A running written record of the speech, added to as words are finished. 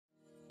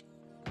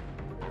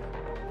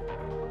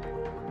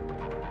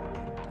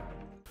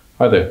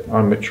Hi there,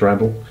 I'm Mitch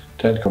Randall,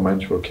 Technical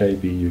Manager for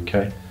KEB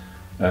UK,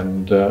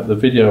 and the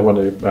video I want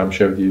to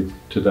share with you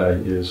today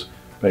is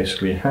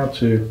basically how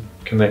to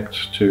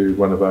connect to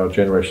one of our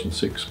Generation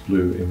 6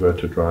 blue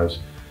inverter drives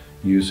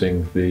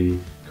using the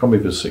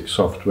Combivis 6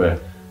 software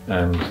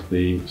and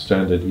the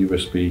standard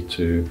USB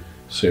to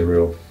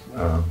serial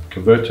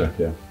converter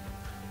here.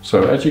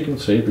 So as you can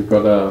see, we've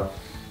got a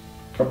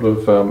couple of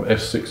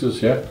S6s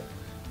here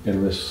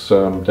in this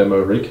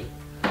demo rig.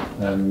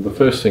 And the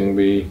first thing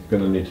we're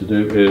going to need to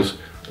do is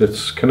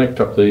let's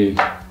connect up the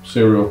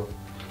serial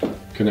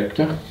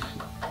connector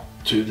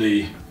to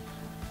the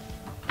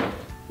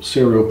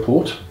serial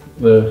port.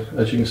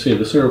 As you can see,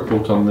 the serial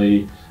port on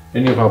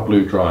any of our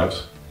blue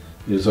drives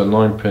is a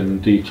 9-pin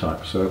D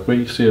type. So if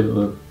we see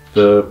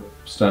the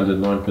standard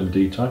 9-pin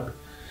D type,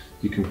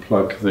 you can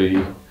plug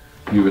the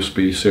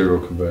USB serial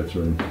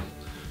converter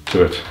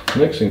into it. The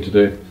next thing to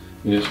do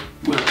is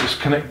we'll just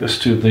connect this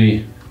to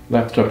the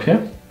laptop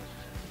here.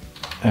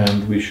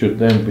 And we should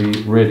then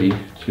be ready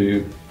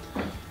to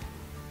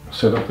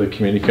set up the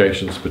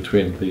communications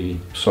between the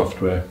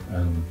software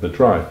and the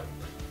drive.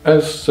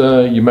 As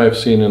you may have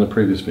seen in a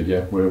previous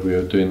video where we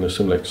were doing a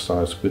similar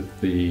exercise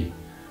with the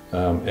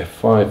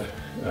F5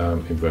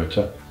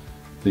 inverter,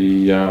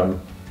 the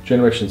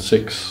Generation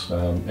 6,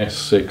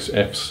 S6,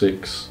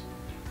 F6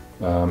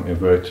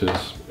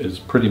 inverters is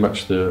pretty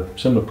much the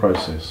similar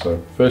process.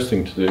 So first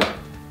thing to do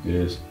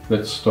is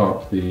let's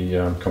start the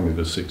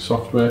Combivis 6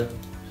 software.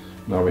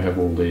 Now we have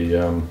all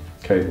the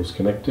cables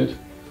connected,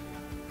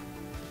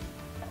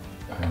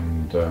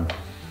 and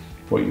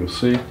what you'll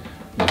see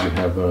is we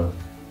have a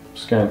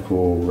scan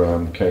for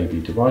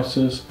KEB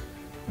devices.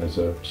 There's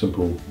a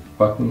simple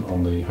button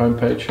on the home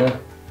page here,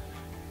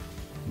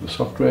 the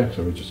software,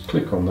 so we just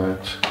click on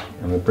that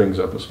and it brings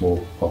up a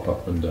small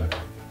pop-up window.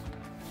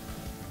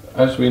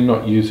 As we're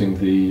not using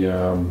the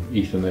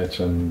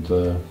Ethernet and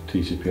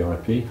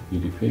TCP/IP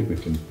UDP, we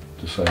can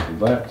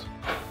disable that.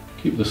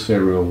 Keep the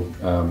serial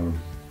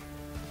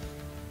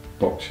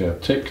box here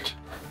ticked,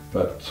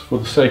 but for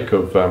the sake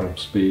of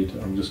speed,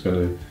 I'm just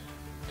going to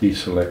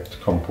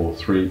deselect COM port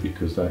 3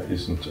 because that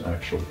isn't an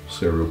actual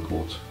serial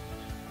port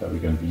that we're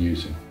going to be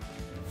using.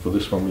 For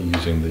this one, we're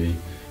using the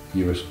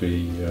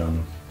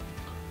USB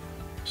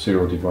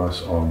serial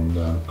device on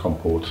COM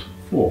port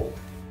 4.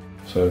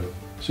 So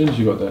as soon as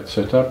you've got that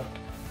set up,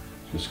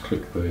 just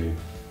click the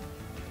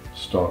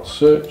start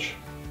search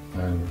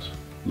and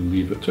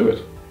leave it to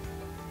it.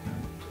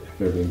 And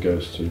if everything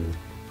goes to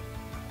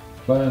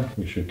plan,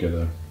 we should get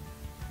a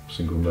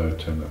single node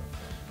turn up,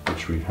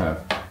 which we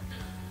have.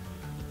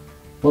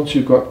 Once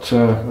you've got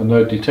a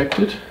node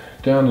detected,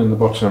 down in the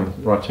bottom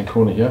right hand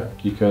corner here,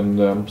 you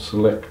can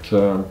select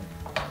or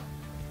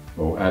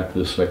add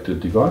the selected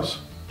device.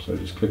 So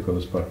just click on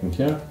this button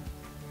here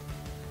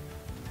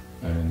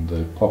and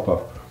the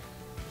pop-up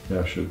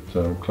now should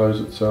close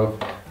itself,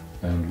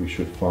 and we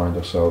should find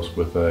ourselves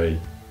with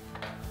a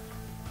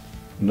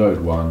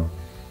node 1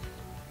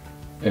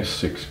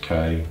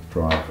 S6K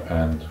drive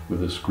and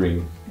with a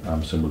screen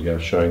symbol here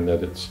showing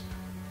that it's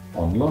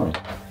online.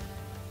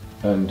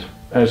 And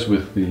as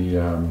with the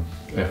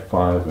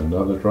F5 and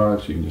other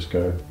drives, you can just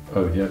go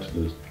over here to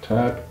the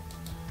tab,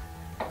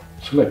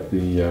 select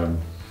the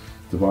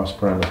device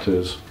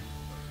parameters,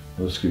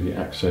 and this gives you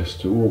access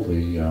to all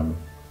the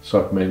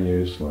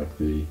sub-menus like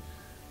the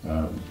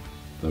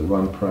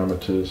run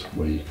parameters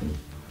where you can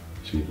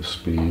see the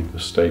speed, the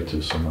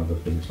status and other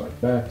things like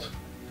that,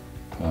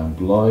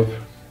 live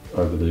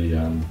over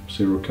the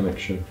serial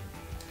connection,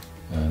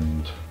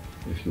 and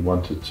if you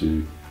wanted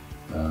to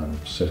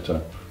set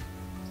up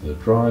the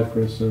drive,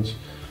 for instance,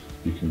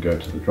 you can go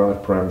to the drive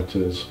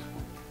parameters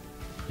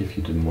if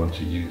you didn't want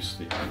to use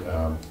the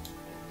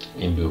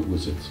inbuilt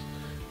wizards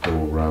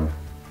for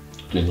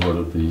doing a lot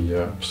of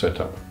the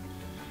setup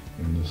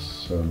in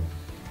this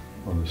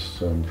on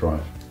this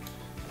drive.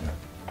 Yeah.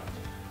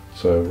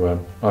 So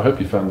I hope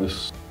you found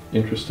this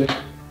interesting.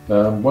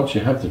 Once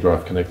you have the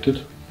drive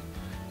connected,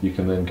 you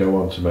can then go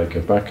on to make a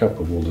backup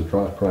of all the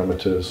drive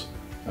parameters,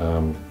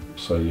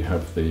 so you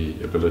have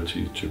the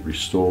ability to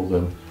restore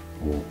them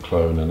or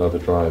clone another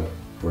drive,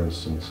 for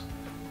instance,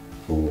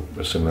 for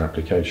a similar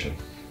application.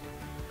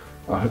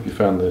 I hope you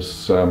found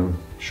this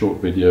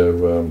short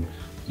video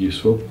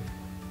useful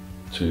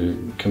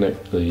to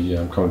connect the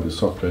Combivis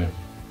software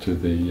to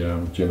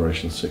the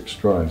Generation 6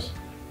 drives.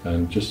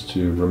 And just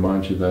to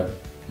remind you that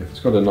if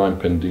it's got a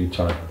 9-pin D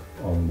type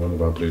on one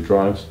of our blue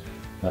drives,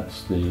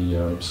 that's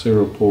the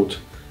serial port,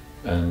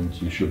 and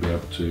you should be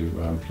able to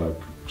plug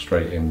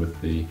straight in with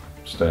the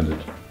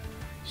standard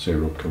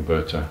serial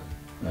converter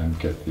and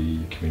get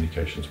the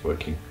communications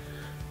working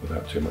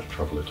without too much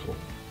trouble at all.